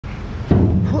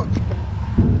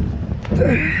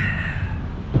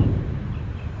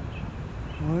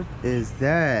What is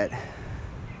that? It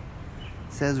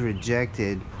says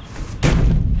rejected.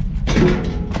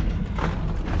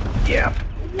 Yep.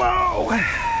 Whoa.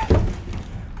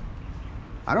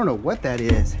 I don't know what that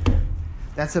is.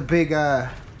 That's a big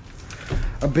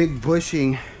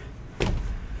bushing.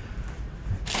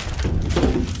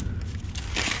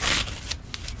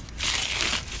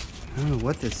 I don't know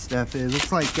what this stuff is.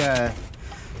 Looks like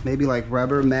maybe like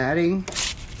rubber matting.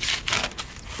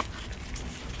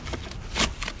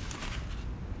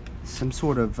 Some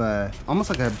sort of almost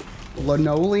like a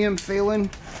linoleum feeling,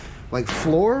 like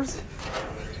floors.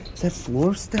 Is that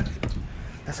floor stuff?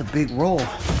 That's a big roll.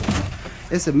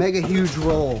 It's a mega huge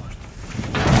roll.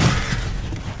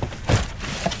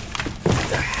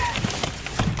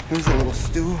 Here's a little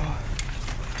stool.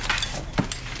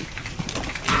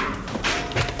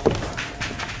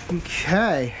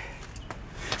 Okay.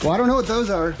 Well, I don't know what those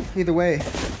are. Either way,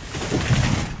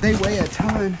 they weigh a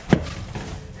ton.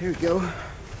 Here we go.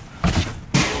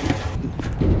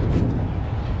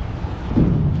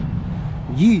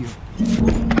 Yeah.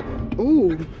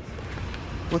 Ooh.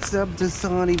 What's up,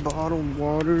 Dasani? Bottled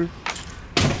water.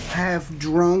 Half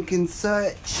drunk and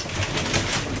such.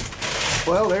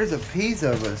 Well, there's a piece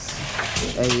of us.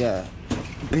 A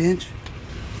bench.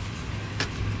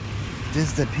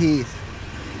 Just a piece.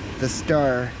 The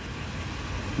star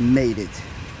made it.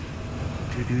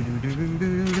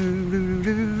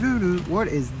 What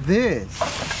is this?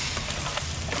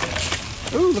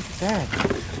 Ooh, look at that.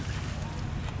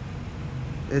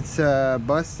 It's a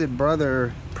Busted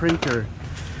Brother printer.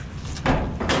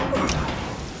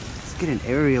 Let's get an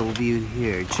aerial view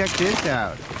here. Check this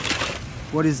out.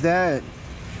 What is that?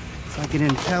 It's like an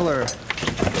impeller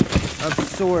of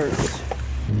sorts.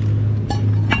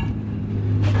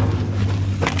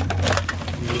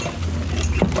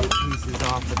 Pieces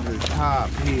off of the top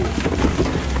here.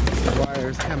 The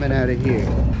wires coming out of here.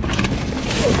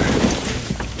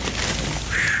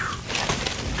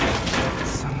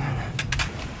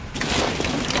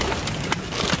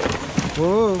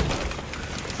 Whoa,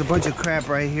 there's a bunch of crap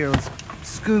right here. Let's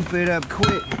scoop it up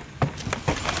quick.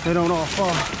 They don't all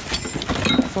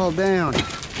fall down.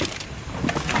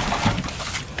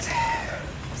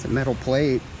 It's a metal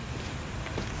plate.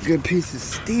 Good piece of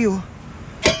steel.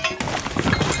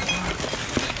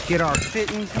 Get our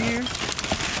fittings here.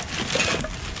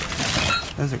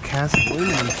 Those are cast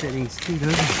aluminum fittings too.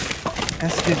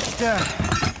 That's good stuff.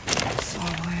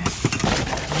 Solid.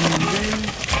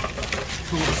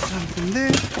 Something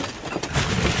there.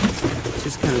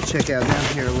 Just kind of check out down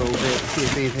here a little bit, see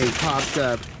if anything pops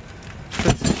up.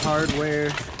 Put some hardware.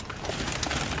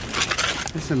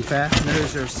 There's some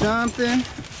fasteners or something.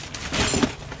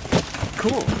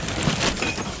 Cool.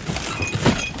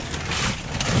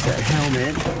 That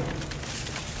helmet.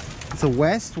 It's a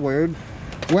Westward.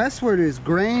 Westward is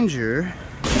Granger.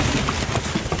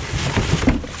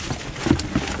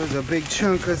 There's a big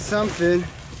chunk of something.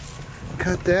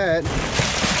 Cut that.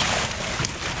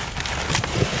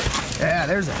 Yeah,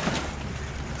 there's a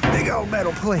big old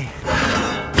metal plate.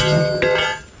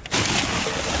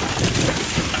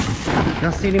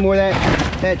 Y'all see any more of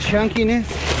that chunkiness?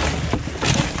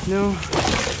 No?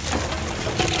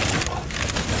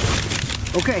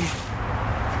 Okay.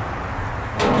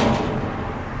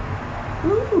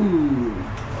 Ooh,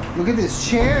 look at this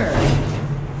chair.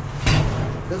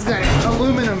 It's got an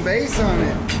aluminum base on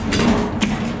it.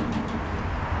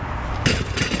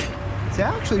 It's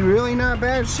actually really not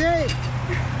bad shape.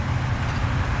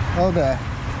 Oh,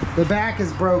 the back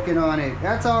is broken on it.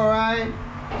 That's all right.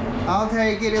 I'll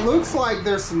take it. It looks like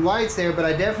there's some lights there, but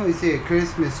I definitely see a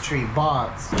Christmas tree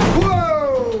box.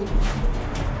 Whoa!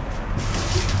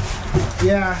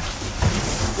 Yeah,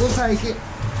 we'll take it.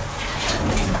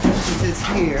 Since it's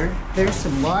here, there's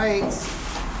some lights.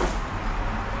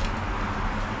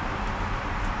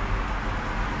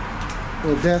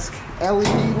 Little desk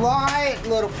LED light,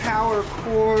 little power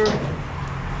cord.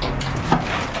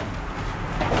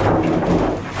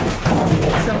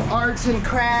 Some arts and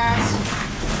crafts.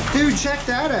 Dude, check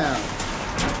that out.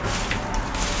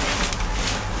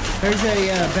 There's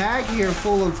a bag here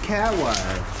full of cat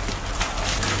wire.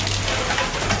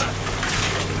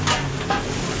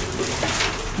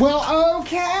 Well,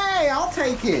 okay, I'll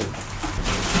take it.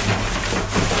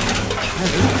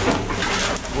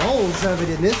 Rolls of it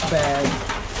in this bag.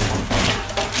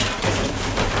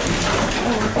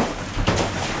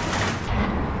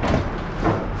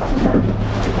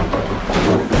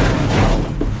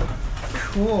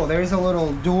 Cool, there's a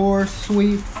little door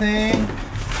sweep thing,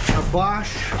 a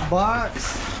Bosch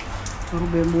box. A little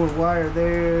bit more wire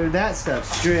there. That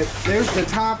stuff's stripped. There's the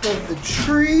top of the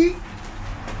tree.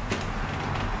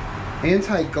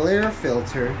 Anti-glare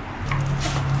filter.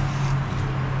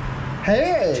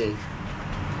 Hey!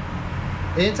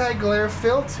 Anti-glare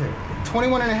filter.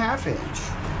 21.5 inch.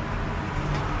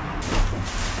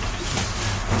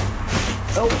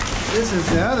 Oh, this is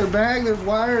the other bag. There's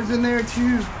wires in there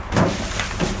too.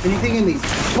 Anything in these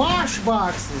Bosch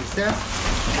boxes?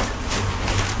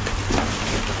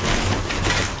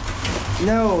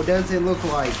 No, doesn't look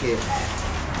like it.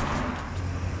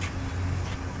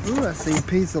 Ooh, I see a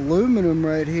piece of aluminum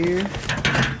right here.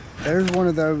 There's one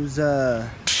of those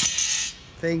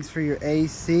things for your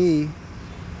AC.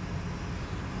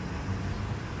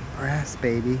 Brass,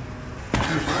 baby.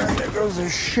 Alright, there goes a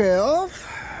shelf.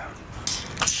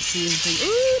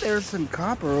 Ooh, there's some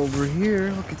copper over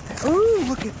here. Look at that. Ooh,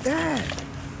 look at that.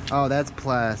 Oh, that's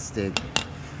plastic.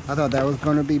 I thought that was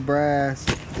going to be brass.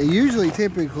 It usually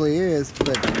typically is,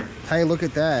 but hey, look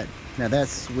at that. Now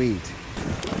that's sweet.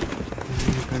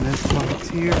 And this box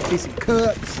here, see some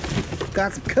cups.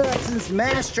 Got some cups and some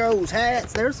Astros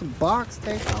hats. There's some box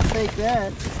tape. I'll take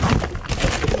that.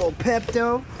 A little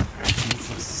Pepto. And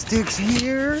some sticks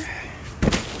here.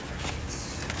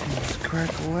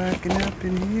 Crack-a-lacking up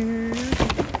in here.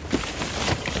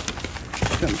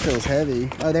 Something feels heavy.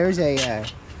 Oh, there's a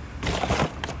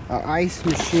ice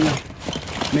machine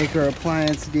maker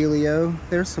appliance dealio.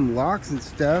 There's some locks and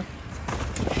stuff.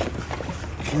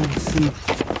 And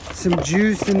some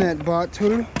juice in that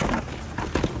bottle.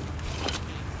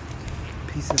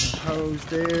 Piece of the hose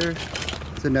there.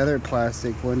 It's another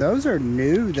plastic one. Those are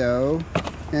new though.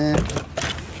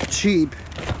 Cheap.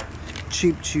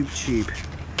 Cheap.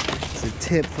 A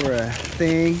tip for a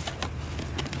thing.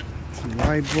 Some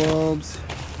light bulbs.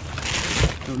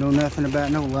 Don't know nothing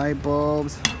about no light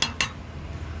bulbs.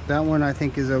 That one I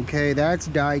think is okay. That's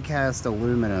die cast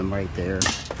aluminum right there.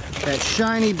 That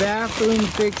shiny bathroom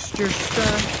fixture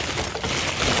stuff.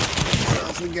 What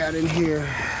else we got in here?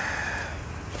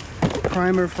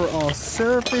 Primer for all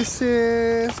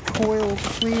surfaces. Coil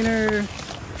cleaner.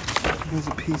 There's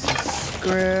a piece of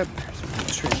scrap. Some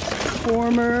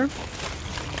transformer.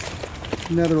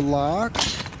 Another lock.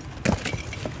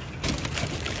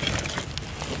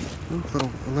 Ooh,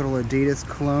 a little Adidas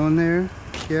cologne there.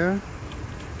 Yeah.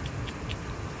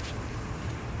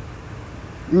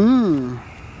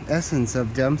 Essence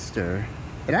of dumpster.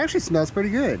 It actually smells pretty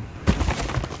good.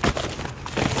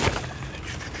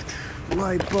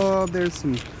 Light bulb. There's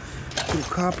some little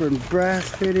copper and brass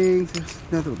fittings. There's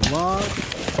another lock.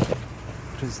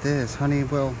 What is this?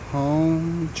 Honeywell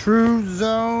Home. True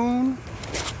Zone.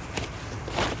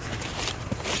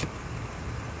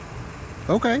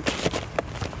 Okay.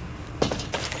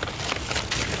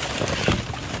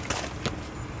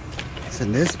 What's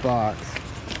in this box?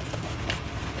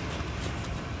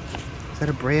 Is that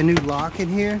a brand new lock in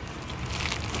here?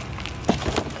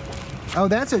 Oh,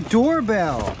 that's a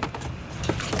doorbell.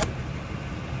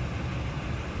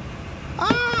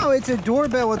 Oh, it's a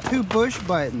doorbell with 2 push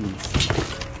buttons.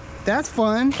 That's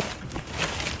fun.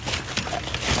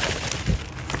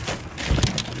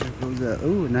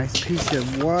 Ooh, a nice piece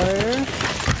of wire.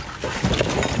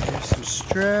 There's some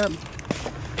strap.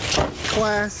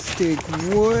 Plastic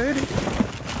wood.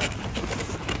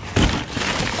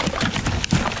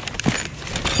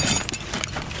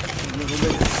 A little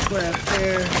bit of scrap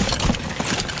there.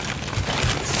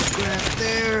 Scrap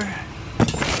there.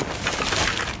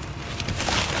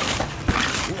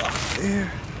 There.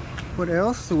 What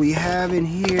else do we have in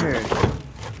here?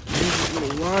 There's a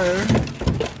little wire.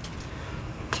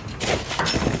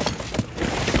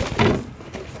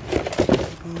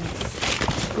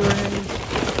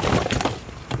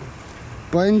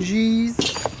 Bungees.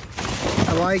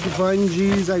 I like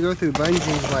bungees. I go through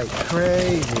bungees like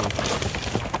crazy.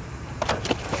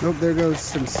 Oh, there goes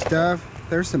some stuff.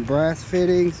 There's some brass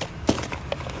fittings.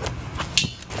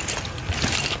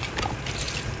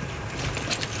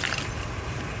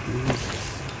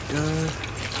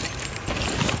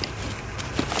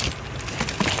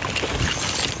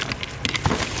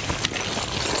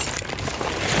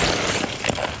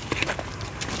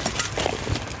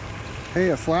 Hey,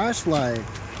 a flashlight.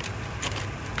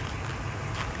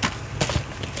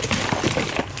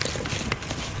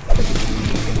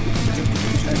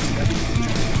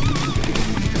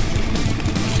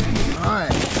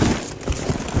 Alright.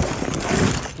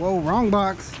 Whoa, wrong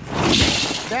box.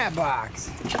 That box.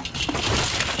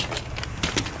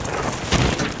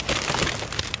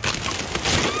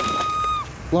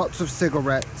 Lots of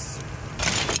cigarettes.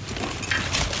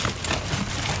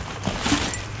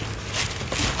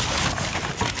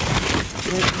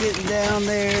 Getting down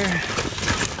there.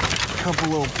 couple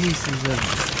little pieces of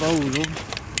disposal.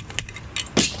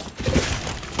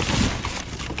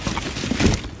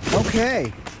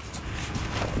 Okay.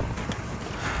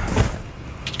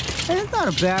 Hey, it's not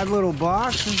a bad little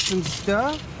box and some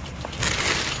stuff.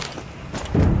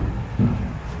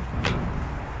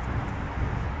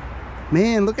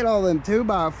 Man, look at all them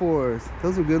 2x4s.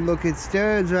 Those are good looking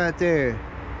studs right there.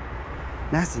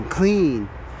 Nice and clean.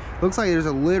 Looks like there's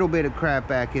a little bit of crap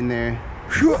back in there.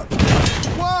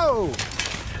 Whoa!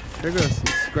 There goes some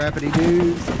scrappity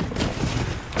dudes.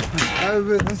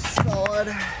 Over the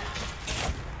side.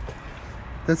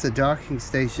 That's a docking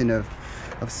station of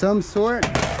some sort.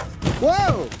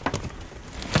 Whoa!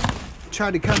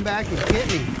 Tried to come back and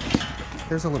get me.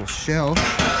 There's a little shelf.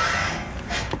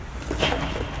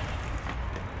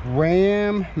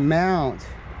 Ram mount.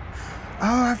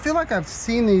 Oh, I feel like I've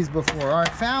seen these before. Or I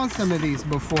found some of these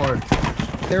before.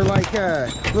 They're like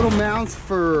little mounts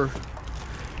for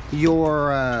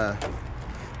your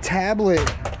tablet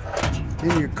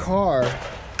in your car.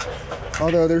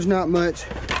 Although there's not much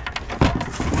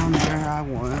on there I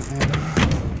want.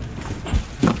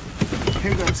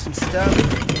 Here goes some stuff.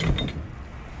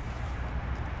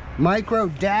 Micro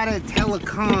data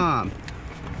telecom.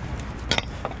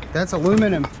 That's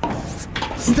aluminum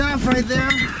stuff right there.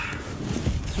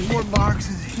 Some more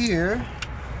boxes here.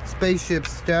 Spaceship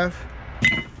stuff.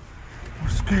 More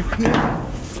scrap here.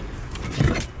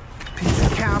 Piece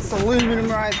of cast aluminum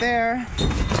right there.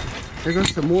 There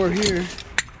goes some more here.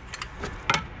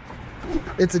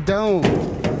 It's a dome.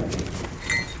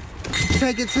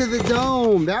 Take it to the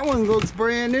dome. That one looks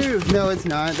brand new. No, it's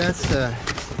not. That's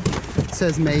it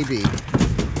says maybe.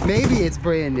 Maybe it's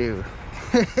brand new.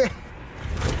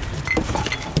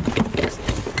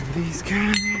 These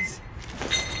guys.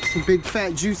 Some big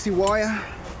fat juicy wire.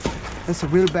 That's a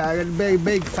real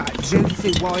big fat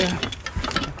juicy wire.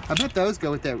 I bet those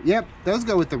go with that. Yep, those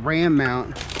go with the ram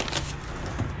mount.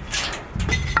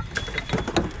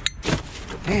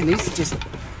 Man, these are just,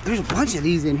 there's a bunch of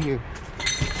these in here.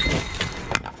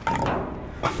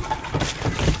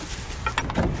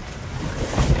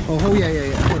 Oh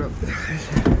yeah. Hold up.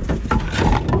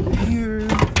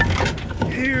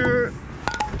 Here.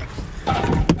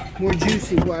 More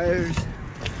juicy wires.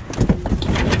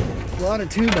 A lot of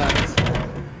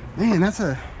 2x. Man, that's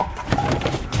a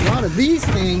lot of these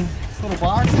things. These little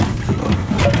boxes.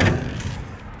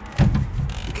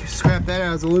 Scrap that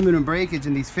out as aluminum breakage,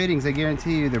 and these fittings, I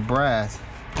guarantee you they're brass.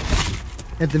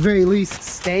 At the very least,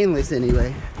 stainless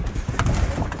anyway.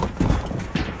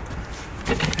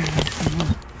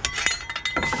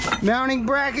 Mounting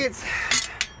brackets.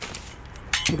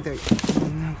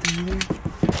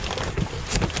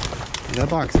 That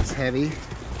box is heavy.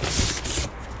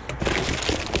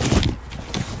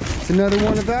 It's another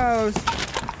one of those.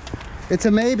 It's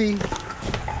a maybe.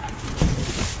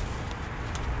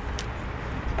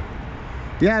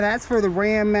 Yeah, that's for the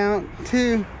ram mount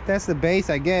too. That's the base,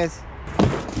 I guess.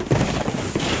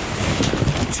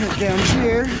 Check down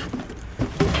here.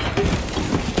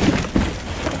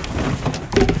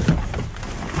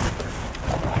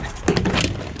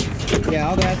 Yeah,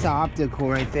 all that's optical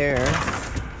right there.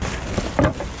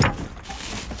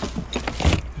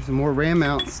 There's some more ram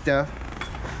mount stuff.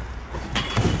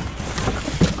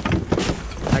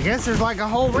 I guess there's like a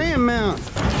whole ram mount.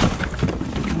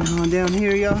 Going on down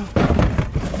here, y'all.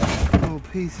 Little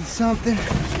piece of something.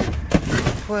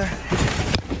 What?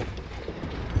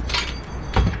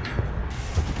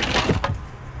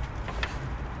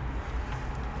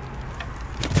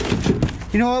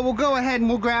 You know what? We'll go ahead and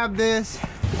we'll grab this.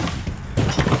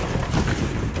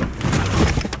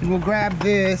 And we'll grab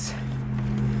this.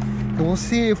 And we'll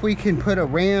see if we can put a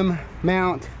ram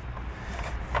mount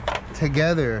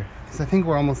together. Because I think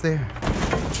we're almost there.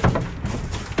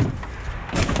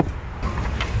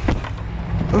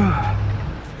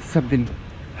 Something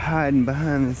hiding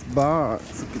behind this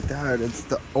box. Look at that. It's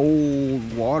the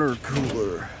old water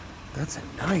cooler. That's a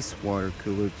nice water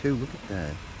cooler too. Look at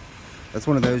that. That's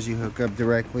one of those you hook up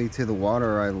directly to the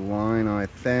water line, I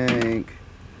think.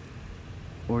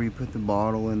 Or you put the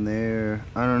bottle in there.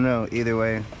 I don't know. Either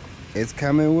way, it's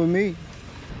coming with me.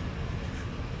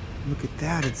 Look at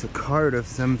that. It's a cart of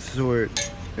some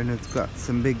sort. And it's got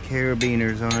some big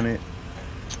carabiners on it.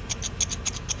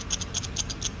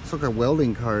 It's like a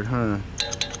welding cart, huh?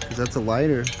 Because that's a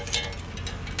lighter.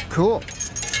 Cool.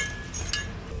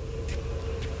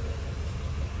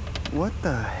 What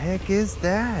the heck is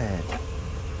that?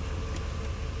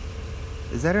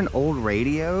 Is that an old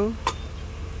radio?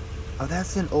 Oh,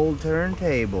 that's an old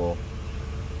turntable.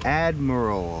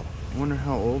 Admiral. I wonder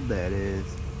how old that is.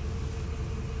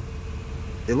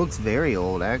 It looks very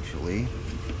old, actually.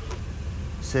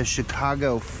 says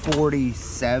Chicago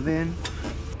 47.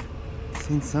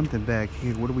 Seen something back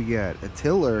here. What do we got? A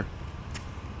tiller.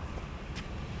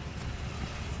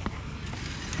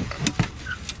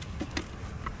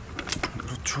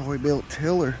 Little Troy built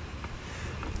tiller.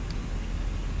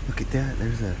 Look at that.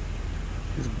 There's a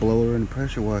blower and a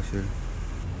pressure washer.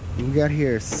 We got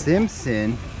here a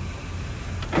Simpson.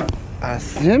 A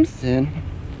Simpson.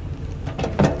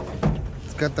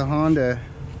 It's got the Honda.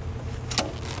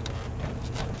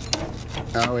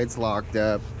 Oh, it's locked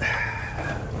up.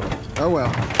 Oh well.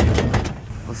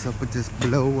 What's up with this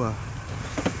blower?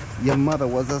 Your mother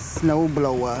was a snow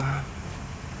blower.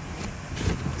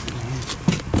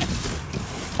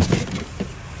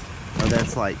 Oh,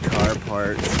 that's like car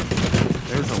parts.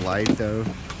 There's a light though.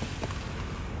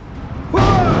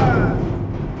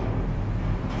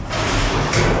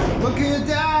 Look at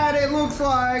that! It looks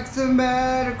like some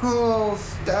medical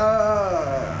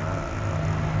stuff.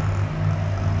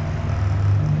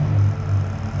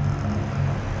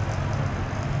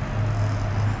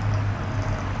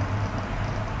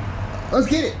 Let's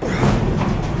get it.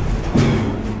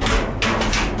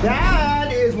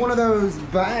 That is one of those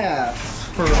baths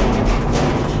for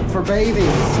bathing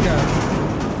stuff.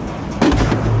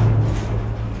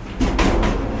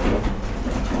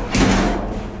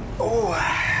 Oh,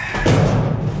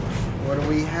 what do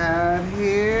we have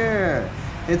here?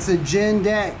 It's a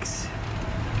Gendex.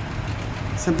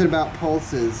 Something about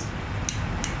pulses.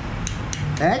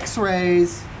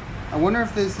 X-rays. I wonder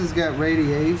if this has got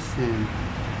radiation.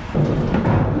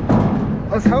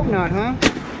 Let's hope not, huh?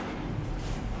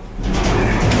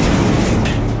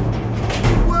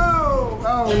 Whoa!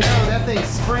 Oh no, that thing's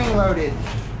spring-loaded.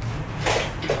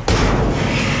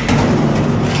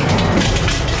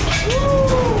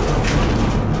 Woo!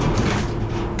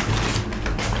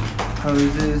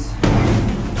 Hoses.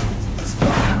 This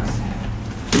box.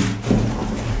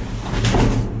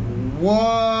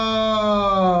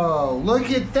 Whoa! Look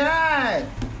at that!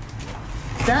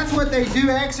 That's what they do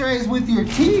X-rays with your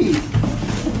teeth.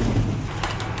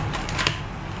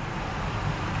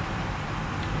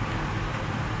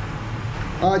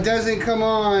 Oh, it doesn't come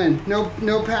on. No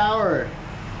power.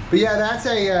 But yeah, that's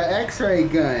a X-ray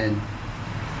gun.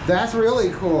 That's really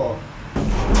cool.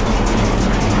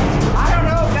 I don't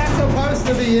know if that's supposed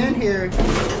to be in here.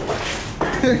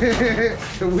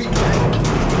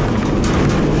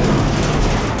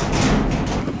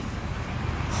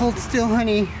 Hold still,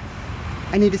 honey.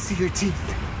 I need to see your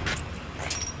teeth.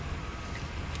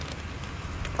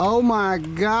 Oh my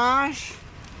gosh.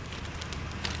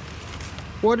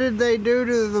 What did they do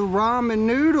to the ramen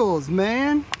noodles,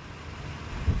 man?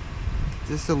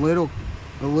 Just a little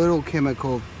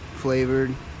chemical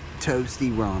flavored toasty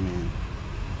ramen.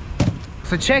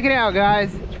 So check it out,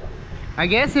 guys. I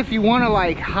guess if you want to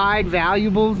like hide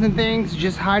valuables and things,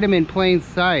 just hide them in plain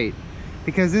sight.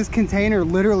 Because this container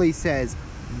literally says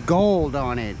gold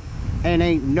on it. And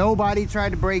ain't nobody tried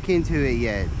to break into it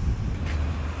yet.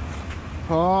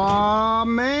 Oh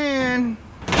man.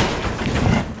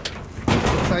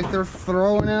 Looks like they're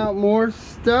throwing out more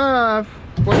stuff.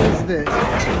 What is this?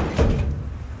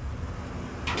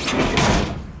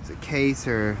 It's a case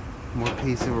or more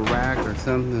piece of a rack or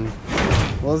something.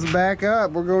 Well, let's back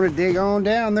up. We're going to dig on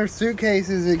down. There's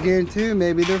suitcases again too.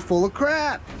 Maybe they're full of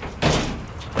crap.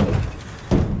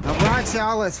 All right,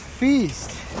 y'all, let's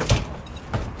feast.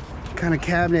 What kind of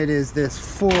cabinet is this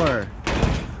for?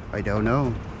 I don't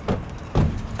know.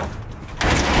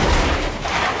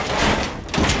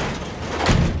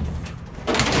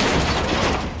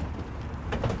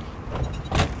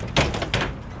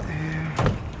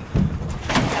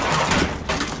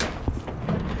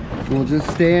 We'll just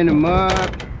stand them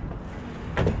up.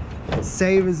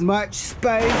 Save as much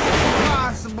space as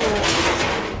possible.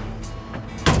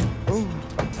 Ooh.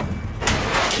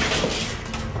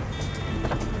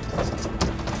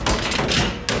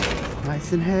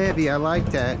 Nice and heavy, I like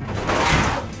that.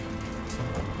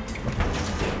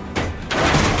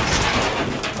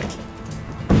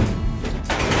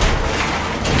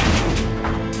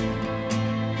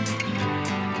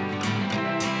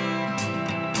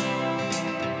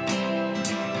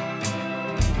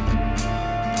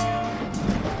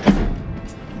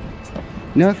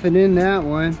 Nothing in that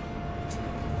one.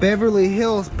 Beverly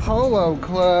Hills Polo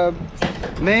Club.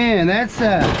 Man, that's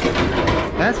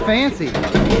fancy.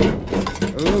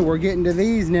 Ooh, we're getting to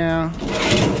these now.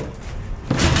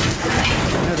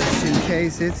 Another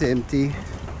suitcase, it's empty.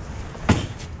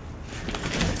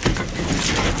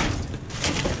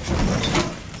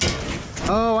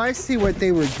 Oh, I see what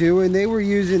they were doing. They were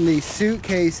using these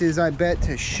suitcases, I bet,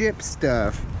 to ship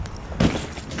stuff.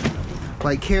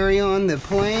 Like carry on the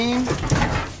plane.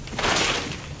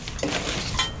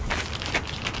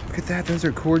 Look at that, those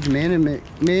are cord management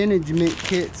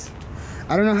kits.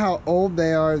 I don't know how old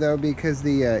they are though, because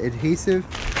the adhesive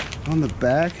on the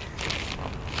back.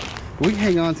 We can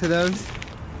hang on to those.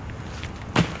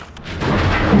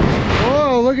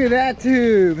 Whoa, look at that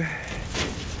tube.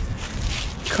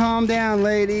 Calm down,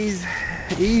 ladies.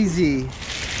 Easy,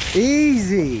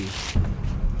 easy.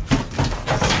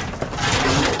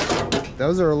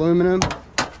 Those are aluminum.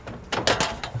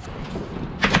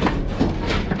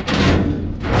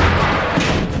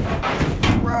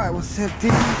 Right, we'll set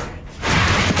these back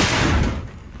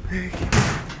here.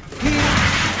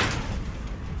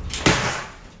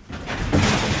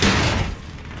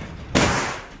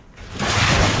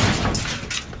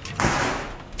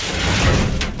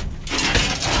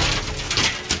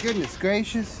 Goodness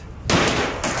gracious.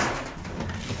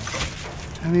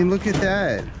 I mean, look at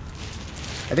that.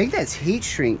 I think that's heat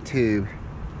shrink tube.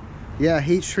 Yeah,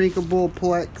 heat shrinkable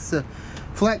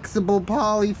flexible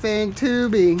polyfang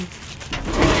tubing.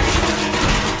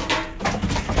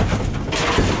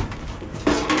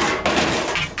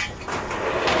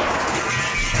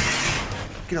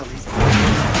 Get all these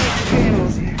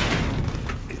panels here.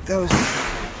 Get those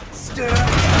stood up.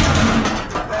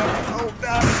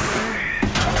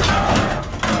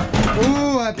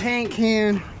 Ooh, a paint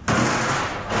can.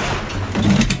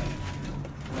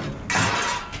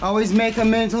 Always make a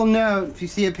mental note if you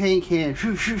see a paint can.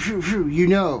 You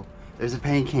know there's a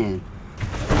paint can.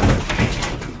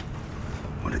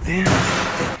 What is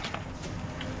that?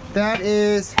 That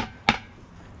is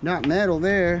not metal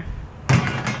there.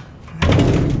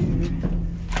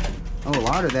 Oh, a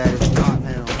lot of that is not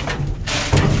metal.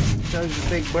 There's a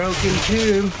big broken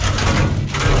tube.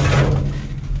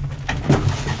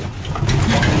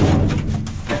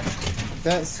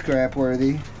 That's scrap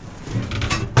worthy.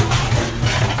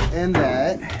 And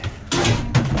that.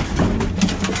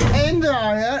 And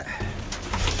that.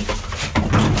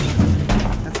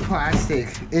 That's plastic.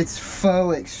 It's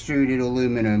faux extruded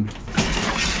aluminum.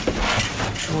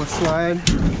 Short slide.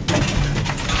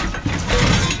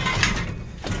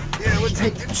 Yeah, we'll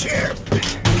take the chair.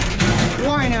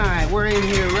 Why not? We're in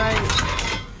here, right?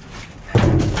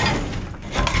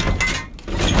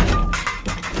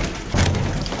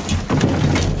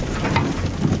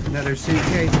 Another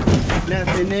suitcase,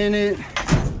 nothing in it.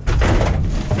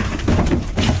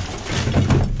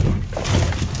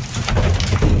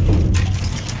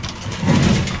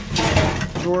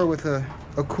 Drawer with a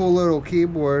cool little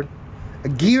keyboard. A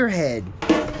gear head.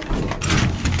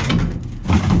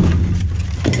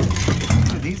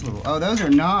 What are these little? Oh, those are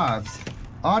knobs.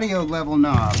 Audio level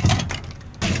knobs.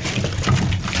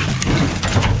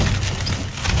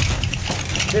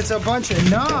 It's a bunch of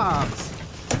knobs.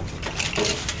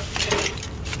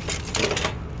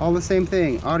 All the same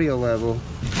thing, audio level.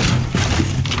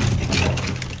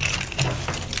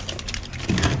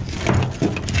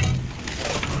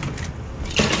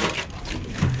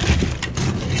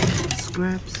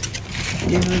 Scraps.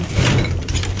 Yeah.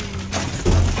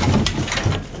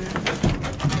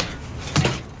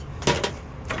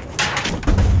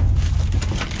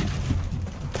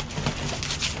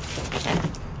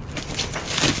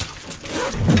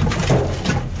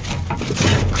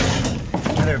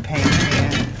 Another paint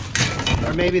can.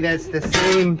 Or maybe that's the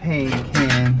same paint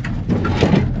can.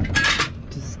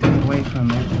 Just stay away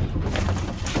from it.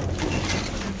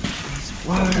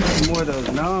 There's more of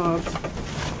those knobs.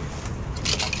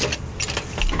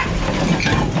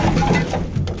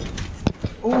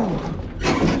 Ooh.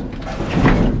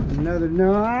 Another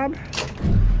knob.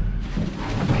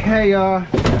 Okay, y'all.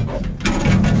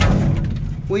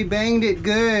 We banged it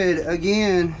good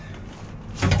again.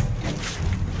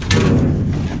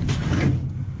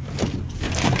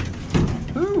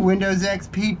 Windows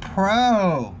XP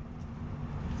Pro.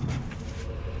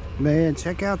 Man,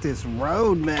 check out this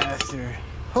Roadmaster.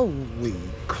 Holy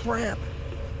crap.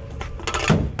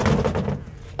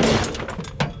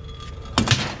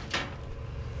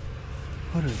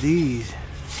 What are these?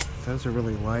 Those are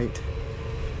really light.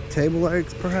 Table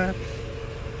legs, perhaps?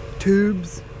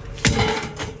 Tubes?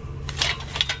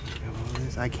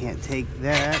 I can't take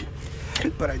that.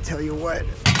 But I tell you what.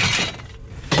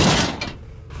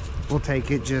 We'll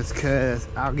take it just cause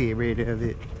I'll get rid of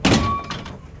it.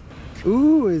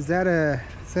 Ooh, is that a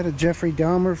Jeffrey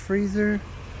Dahmer freezer?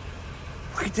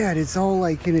 Look at that, it's all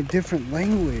like in a different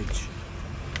language.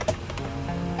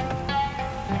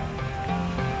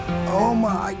 Oh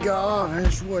my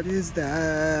gosh, what is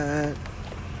that?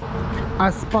 I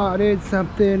spotted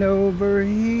something over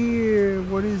here.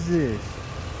 What is this?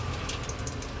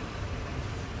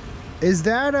 Is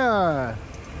that a...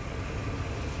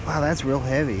 Wow, that's real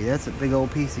heavy. That's a big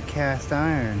old piece of cast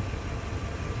iron.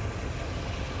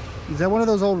 Is that one of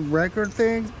those old record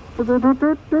things?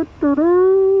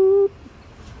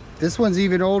 This one's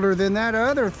even older than that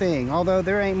other thing, although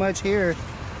there ain't much here.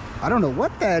 I don't know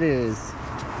what that is.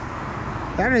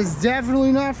 That is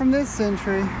definitely not from this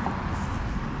century.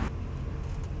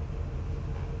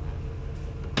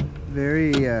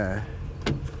 Very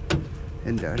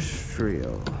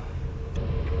industrial.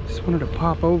 Just wanted to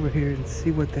pop over here and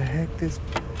see what the heck this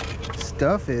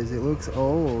stuff is. It looks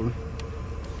old,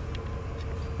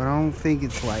 but I don't think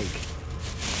it's like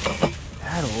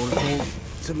that old. It's old,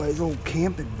 somebody's old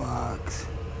camping box.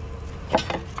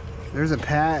 There's a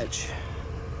patch.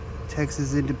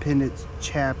 Texas Independence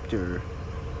Chapter.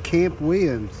 Camp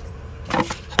Williams. A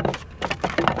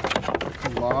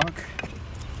lock.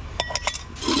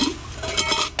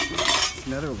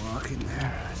 Another lock in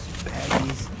there. Some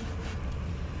baggies.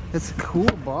 It's a cool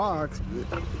box,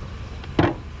 but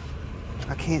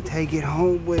I can't take it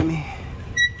home with me.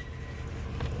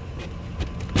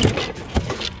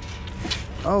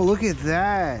 Oh, look at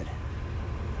that.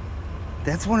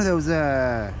 That's one of those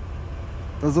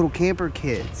little camper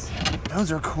kits.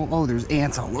 Those are cool. Oh, there's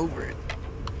ants all over it.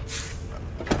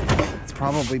 It's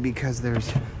probably because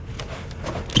there's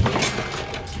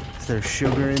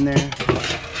sugar in there.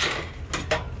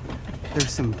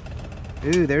 There's some,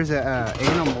 ooh, there's a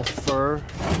animal fur.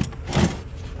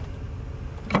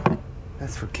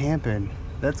 That's for camping.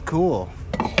 That's cool.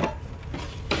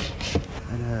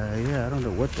 And yeah, I don't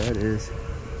know what that is.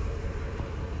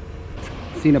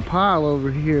 Seen a pile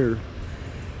over here.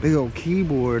 Big old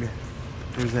keyboard.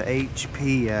 There's a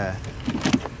HP a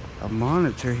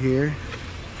monitor here.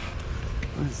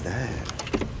 What is that?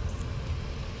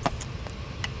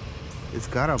 It's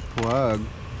got a plug.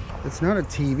 It's not a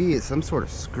TV, it's some sort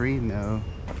of screen though.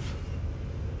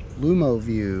 Lumo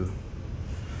View.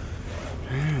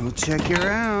 We'll check her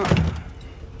out.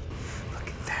 Look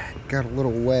at that. Got a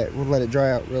little wet. We'll let it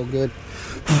dry out real good.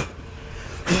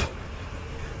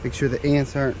 Make sure the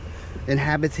ants aren't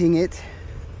inhabiting it.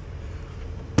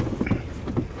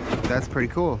 That's pretty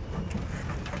cool.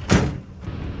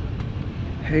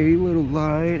 Hey little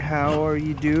light, how are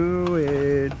you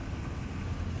doing?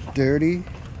 Dirty.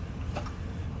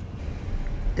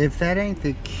 If that ain't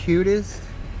the cutest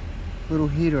little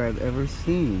heater I've ever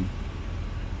seen.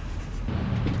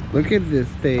 Look at this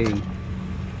thing.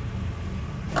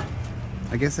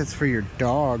 I guess that's for your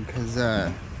dog, cause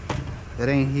that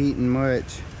ain't heating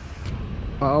much.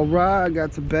 All right,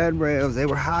 got some bed rails. They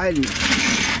were hiding.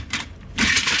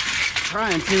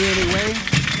 Trying to anyway.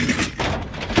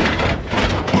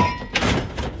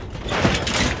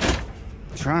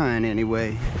 Trying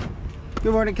anyway.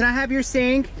 Good morning, can I have your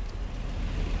sink?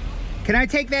 Can I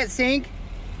take that sink?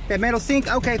 That metal sink?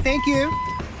 Okay, thank you.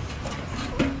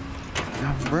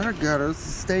 Now, brother got us a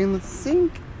stainless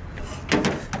sink.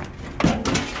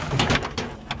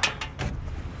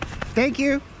 Thank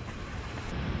you.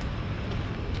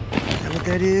 Is that what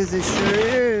that is? It sure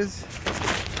is.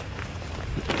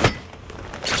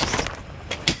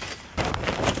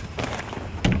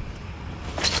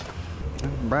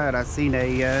 Right, I seen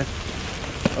a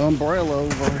umbrella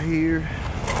over here.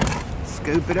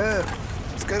 Scoop it up.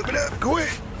 Scoop it up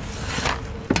quick.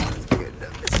 Let's get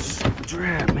this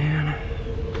drap, man.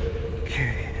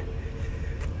 Okay.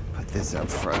 Put this up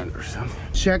front or something.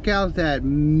 Check out that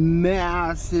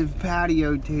massive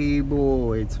patio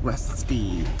table. It's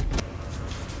rusty.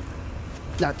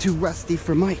 Not too rusty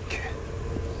for Mike.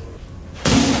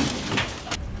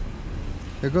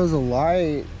 There goes a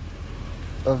light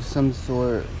of some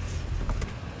sort.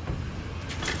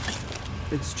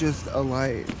 It's just a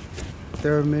light.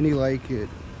 There are many like it,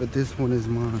 but this one is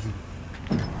mine.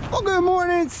 Well, good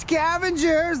morning,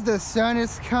 scavengers. The sun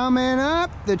is coming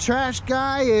up. The trash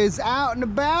guy is out and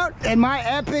about, and my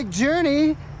epic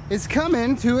journey is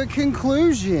coming to a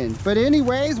conclusion. But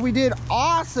anyways, we did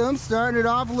awesome. Starting it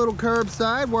off a little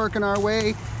curbside, working our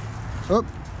way up.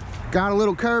 Got a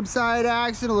little curbside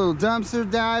action, a little dumpster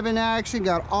diving action,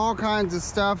 got all kinds of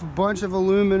stuff, a bunch of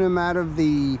aluminum out of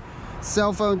the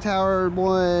cell phone tower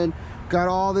one, got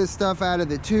all this stuff out of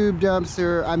the tube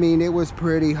dumpster. I mean, it was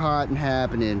pretty hot and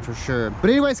happening for sure. But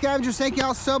anyway, scavengers, thank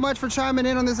y'all so much for chiming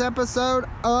in on this episode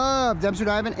of Dumpster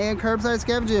Diving and Curbside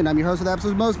Scavenging. I'm your host with the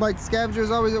absolute most, Mike the Scavenger.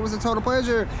 As always, it was a total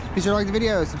pleasure. Be sure to like the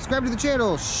video, subscribe to the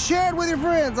channel, share it with your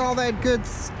friends, all that good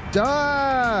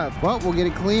stuff. Well, we'll get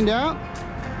it cleaned out.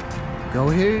 Go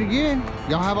hit it again.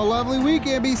 Y'all have a lovely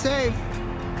weekend. Be safe.